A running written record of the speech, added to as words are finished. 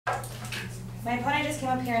My opponent just came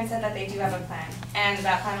up here and said that they do have a plan, and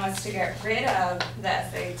that plan was to get rid of the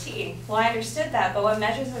SAT. Well, I understood that, but what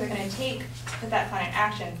measures are they going to take to put that plan in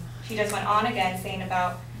action? She just went on again saying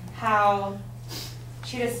about how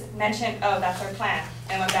she just mentioned, oh, that's our plan,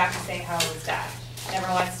 and went back to saying how it was daft.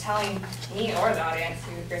 Never once telling me or the audience,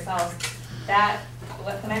 yourselves, that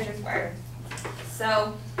what the measures were.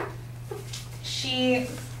 So she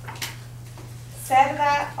said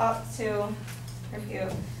that, up to review,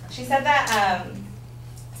 she said that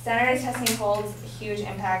standardized testing holds a huge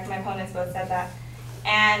impact. My opponents both said that.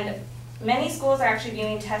 And many schools are actually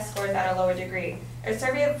viewing test scores at a lower degree. A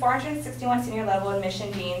survey of 461 senior level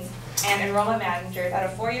admission deans and enrollment managers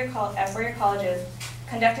at four-year colleges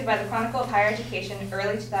conducted by the Chronicle of Higher Education in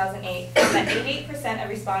early 2008, that 88% of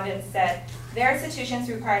respondents said their institutions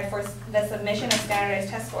required for the submission of standardized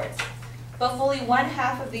test scores. But fully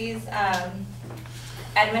one-half of these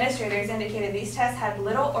administrators indicated these tests had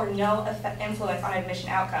little or no influence on admission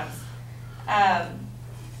outcomes.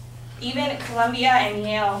 Even Columbia and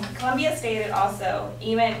Yale, Columbia stated also,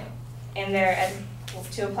 even in their,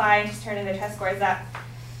 to apply and just turn in their test scores, that,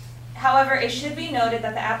 however, it should be noted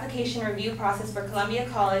that the application review process for Columbia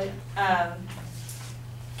College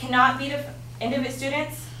cannot be,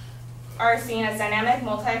 students are seen as dynamic,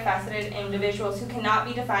 multifaceted individuals who cannot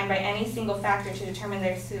be defined by any single factor to determine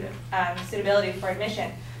their suitability for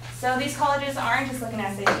admission. So these colleges aren't just looking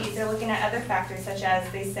at SATs, they're looking at other factors such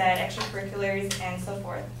as, they said, extracurriculars and so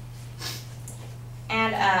forth.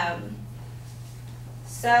 And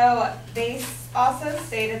so they also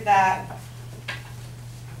stated that,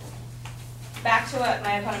 back to what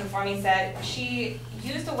my opponent before me said, she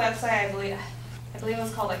used a website, I believe it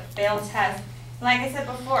was called like Failed Test. And like I said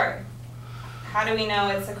before, how do we know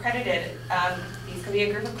it's accredited? These could be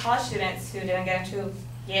a group of college students who didn't get into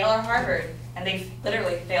Yale or Harvard, and they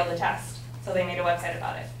literally failed the test. So they made a website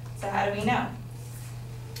about it. So how do we know?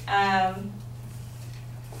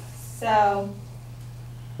 So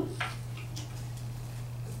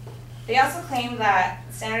they also claim that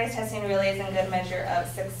standardized testing really isn't a good measure of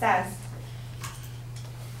success.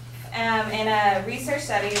 In a research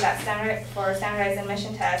study that for standardized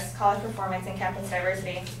admission tests, college performance, and campus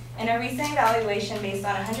diversity, in a recent evaluation based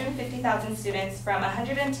on 150,000 students from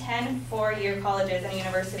 110 four-year colleges and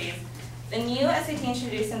universities, the new SAT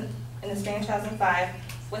introduced in the spring of 2005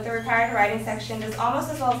 with the required writing section does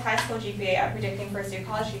almost as well as high school GPA at predicting first-year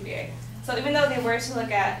college GPA. So even though they were to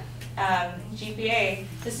look at GPA,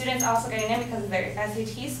 the students also getting in because of their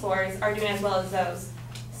SAT scores are doing as well as those.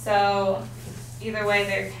 So either way,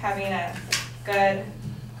 they're having a good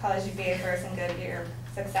college GPA first and good year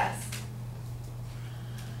success.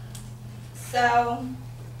 So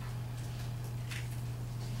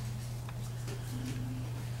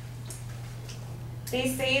they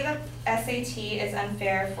say the SAT is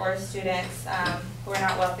unfair for students who are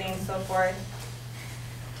not wealthy and so forth.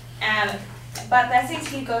 But the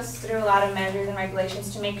SAT goes through a lot of measures and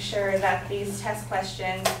regulations to make sure that these test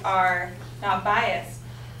questions are not biased.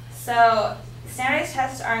 So standardized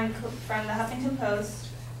tests are from the Huffington Post.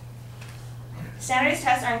 Standardized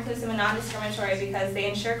tests are inclusive and non-discriminatory because they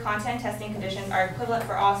ensure content testing conditions are equivalent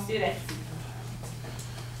for all students.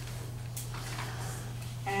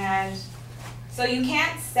 And so you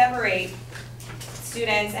can't separate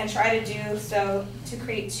students and try to do so to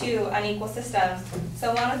create two unequal systems.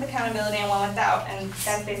 So one with accountability and one without, and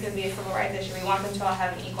that's basically a civil rights issue. We want them to all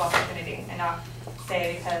have an equal opportunity and not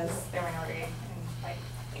say because they're minority. And like,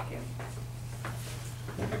 thank you.